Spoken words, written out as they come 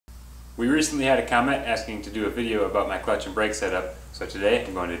We recently had a comment asking to do a video about my clutch and brake setup, so today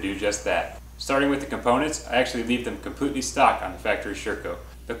I'm going to do just that. Starting with the components, I actually leave them completely stock on the factory Sherco.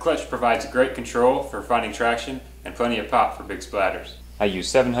 The clutch provides great control for finding traction and plenty of pop for big splatters. I use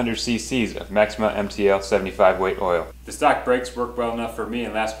 700 cc's of Maxima MTL 75 weight oil. The stock brakes work well enough for me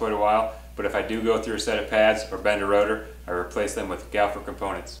and last quite a while, but if I do go through a set of pads or bend a rotor, I replace them with Galfer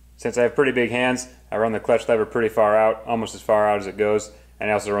components. Since I have pretty big hands, I run the clutch lever pretty far out, almost as far out as it goes, and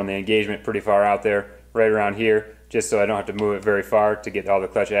I also run the engagement pretty far out there, right around here, just so I don't have to move it very far to get all the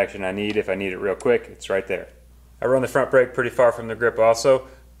clutch action I need. If I need it real quick, it's right there. I run the front brake pretty far from the grip also,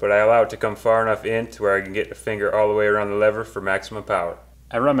 but I allow it to come far enough in to where I can get a finger all the way around the lever for maximum power.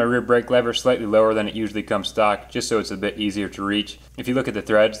 I run my rear brake lever slightly lower than it usually comes stock, just so it's a bit easier to reach. If you look at the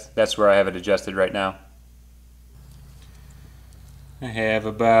threads, that's where I have it adjusted right now. I have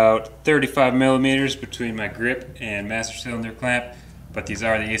about 35 millimeters between my grip and master cylinder clamp, but these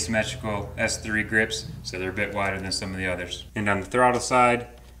are the asymmetrical S3 grips, so they're a bit wider than some of the others. And on the throttle side,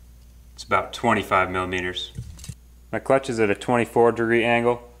 it's about 25 millimeters. My clutch is at a 24-degree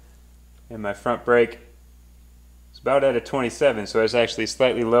angle, and my front brake is about at a 27, so it's actually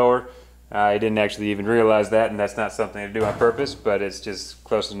slightly lower. I didn't actually even realize that, and that's not something to do on purpose, but it's just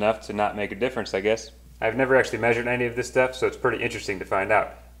close enough to not make a difference, I guess. I've never actually measured any of this stuff, so it's pretty interesting to find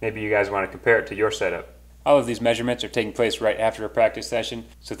out. Maybe you guys want to compare it to your setup. All of these measurements are taking place right after a practice session,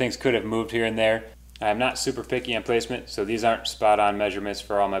 so things could have moved here and there. I'm not super picky on placement, so these aren't spot-on measurements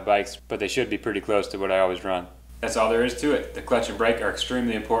for all my bikes, but they should be pretty close to what I always run. That's all there is to it. The clutch and brake are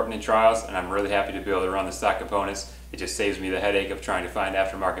extremely important in trials, and I'm really happy to be able to run the stock components. It just saves me the headache of trying to find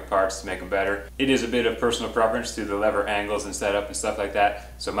aftermarket parts to make them better. It is a bit of personal preference to the lever angles and setup and stuff like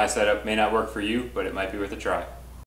that, so my setup may not work for you, but it might be worth a try.